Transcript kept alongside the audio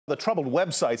The troubled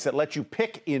websites that let you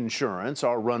pick insurance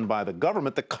are run by the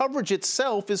government. The coverage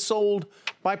itself is sold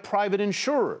by private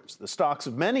insurers. The stocks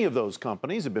of many of those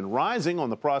companies have been rising on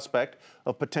the prospect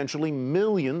of potentially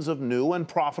millions of new and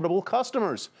profitable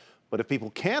customers. But if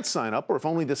people can't sign up, or if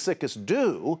only the sickest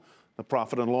do, the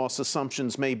profit and loss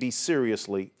assumptions may be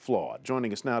seriously flawed.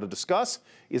 Joining us now to discuss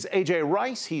is A.J.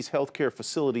 Rice. He's Healthcare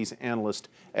Facilities Analyst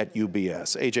at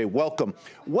UBS. A.J., welcome.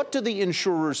 What do the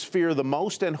insurers fear the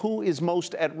most, and who is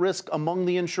most at risk among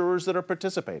the insurers that are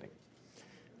participating?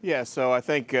 Yeah, so I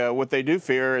think what they do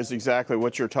fear is exactly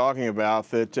what you're talking about,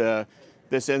 that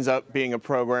this ends up being a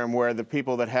program where the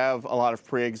people that have a lot of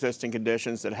pre-existing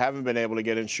conditions that haven't been able to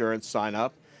get insurance sign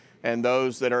up, and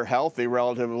those that are healthy,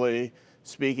 relatively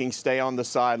speaking, stay on the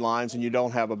sidelines, and you don't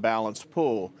have a balanced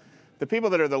pool. The people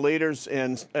that are the leaders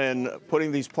in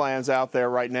putting these plans out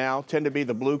there right now tend to be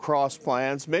the Blue Cross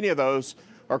plans. Many of those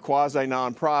are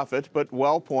quasi-nonprofit, but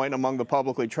WellPoint, among the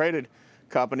publicly traded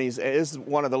companies, is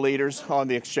one of the leaders on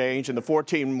the exchange. In the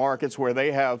 14 markets where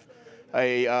they have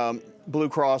a Blue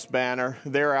Cross banner,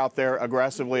 they're out there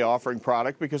aggressively offering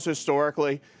product because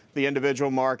historically the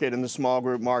individual market and the small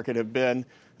group market have been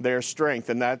their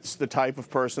strength, and that's the type of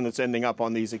person that's ending up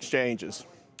on these exchanges.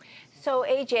 So,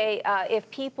 AJ, if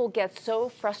people get so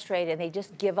frustrated and they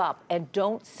just give up and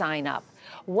don't sign up,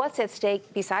 what's at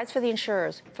stake besides for the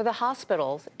insurers, for the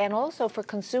hospitals, and also for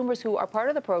consumers who are part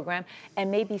of the program and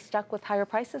may be stuck with higher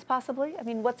prices possibly? I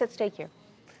mean, what's at stake here?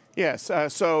 Yes,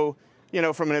 so, you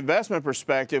know, from an investment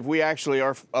perspective, we actually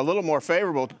are a little more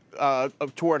favorable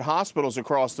toward hospitals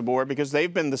across the board because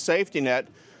they've been the safety net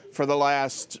for the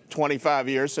last 25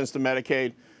 years since the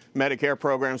Medicare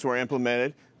programs were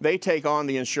implemented. They take on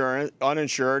the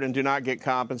uninsured and do not get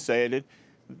compensated.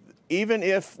 Even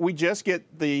if we just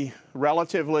get the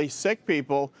relatively sick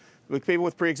people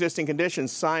with pre-existing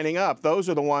conditions signing up, those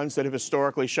are the ones that have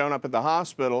historically shown up at the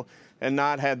hospital and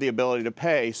not had the ability to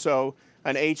pay. So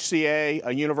an HCA,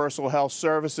 a Universal Health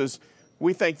Services,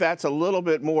 we think that's a little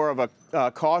bit more of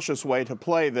a cautious way to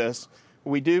play this.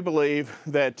 We do believe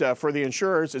that for the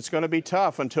insurers, it's going to be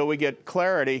tough until we get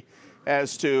clarity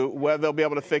as to whether they'll be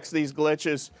able to fix these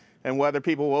glitches and whether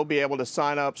people will be able to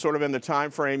sign up sort of in the time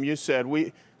frame you said.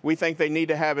 We think they need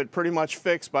to have it pretty much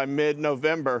fixed by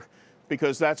mid-November,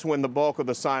 because that's when the bulk of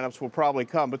the signups will probably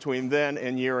come between then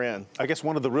and year end. I guess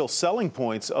one of the real selling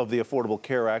points of the Affordable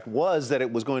Care Act was that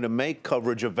it was going to make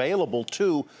coverage available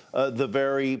to the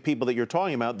very people that you're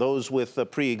talking about, those with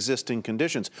pre-existing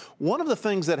conditions. One of the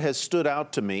things that has stood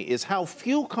out to me is how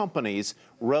few companies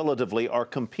relatively are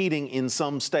competing in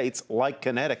some states like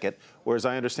Connecticut, whereas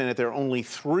I understand that there are only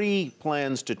 3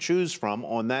 plans to choose from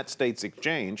on that state's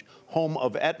exchange, home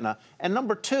of Aetna. And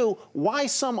number 2, why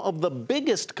some of the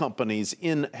biggest companies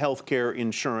in healthcare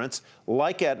insurance,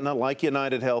 like Aetna, like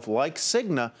United Health, like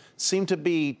Cigna, seem to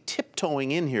be tiptoeing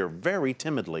in here very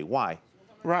timidly. Why?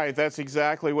 Right, that's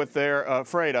exactly what they're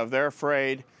afraid of. They're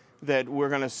afraid that we're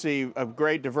going to see a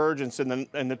great divergence in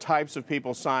the types of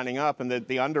people signing up, and that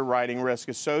the underwriting risk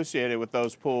associated with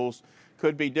those pools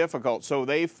could be difficult. So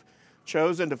they've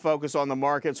chosen to focus on the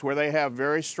markets where they have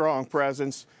very strong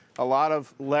presence, a lot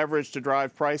of leverage to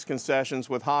drive price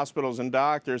concessions with hospitals and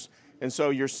doctors. And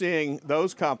so you're seeing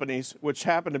those companies, which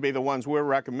happen to be the ones we're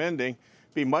recommending,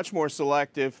 be much more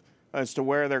selective as to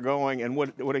where they're going and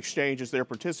what exchanges they're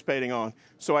participating on.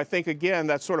 So I think, again,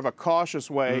 that's sort of a cautious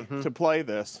way to play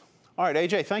this. All right,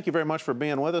 A.J., thank you very much for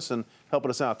being with us and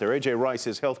helping us out there. A.J. Rice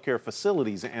is Healthcare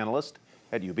Facilities Analyst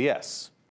at UBS.